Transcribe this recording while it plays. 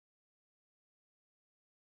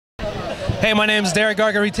Hey, my name is Derek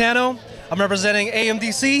Gargaritano. I'm representing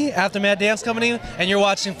AMDC, Aftermath Dance Company, and you're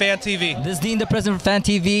watching FanTv. This is Dean, the president of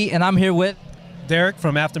FanTv, and I'm here with Derek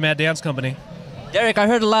from Aftermath Dance Company. Derek. I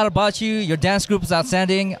heard a lot about you. Your dance group is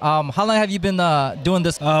outstanding. How long have you been doing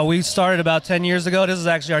this? We started about 10 years ago. This is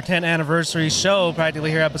actually our 10th anniversary show, practically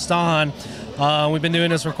here at Pistahan. We've been doing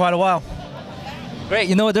this for quite a while. Great.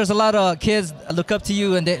 You know what? There's a lot of kids that look up to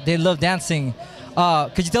you, and they love dancing.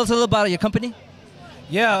 Could you tell us a little about your company?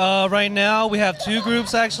 Yeah, right now we have two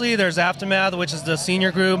groups actually. There's Aftermath, which is the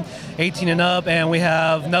senior group, 18 and up, and we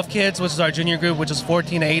have Enough Kids, which is our junior group, which is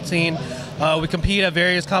 14 to 18. We compete at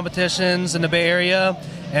various competitions in the Bay Area,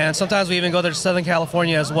 and sometimes we even go to Southern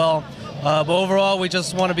California as well. But overall, we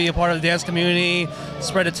just want to be a part of the dance community,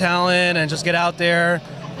 spread the talent, and just get out there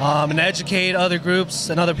and educate other groups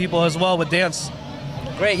and other people as well with dance.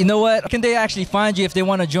 Great. You know what? Can they actually find you if they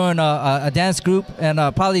want to join a dance group and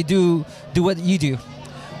probably do what you do?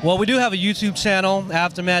 Well, we do have a YouTube channel,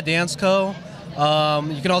 Aftermath Dance Co.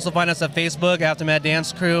 You can also find us at Facebook, Aftermath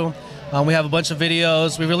Dance Crew. We have a bunch of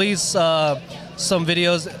videos. We release some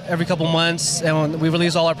videos every couple months, and we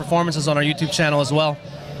release all our performances on our YouTube channel as well.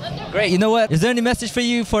 Great. You know what? Is there any message for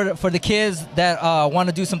you for the kids that want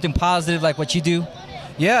to do something positive like what you do?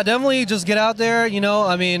 Yeah, definitely just get out there. You know,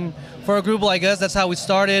 I mean, for a group like us, that's how we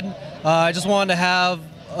started. I just wanted to have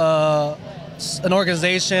an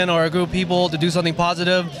organization or a group of people to do something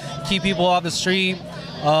positive, keep people off the street.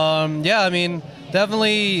 Yeah, I mean,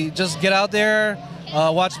 definitely just get out there,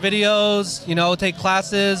 watch videos, you know, take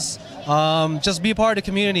classes, just be a part of the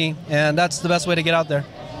community, and that's the best way to get out there.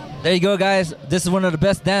 There you go, guys. This is one of the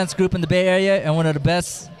best dance group in the Bay Area and one of the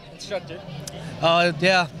best instructor.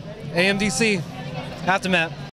 Yeah, AMDC, Aftermath.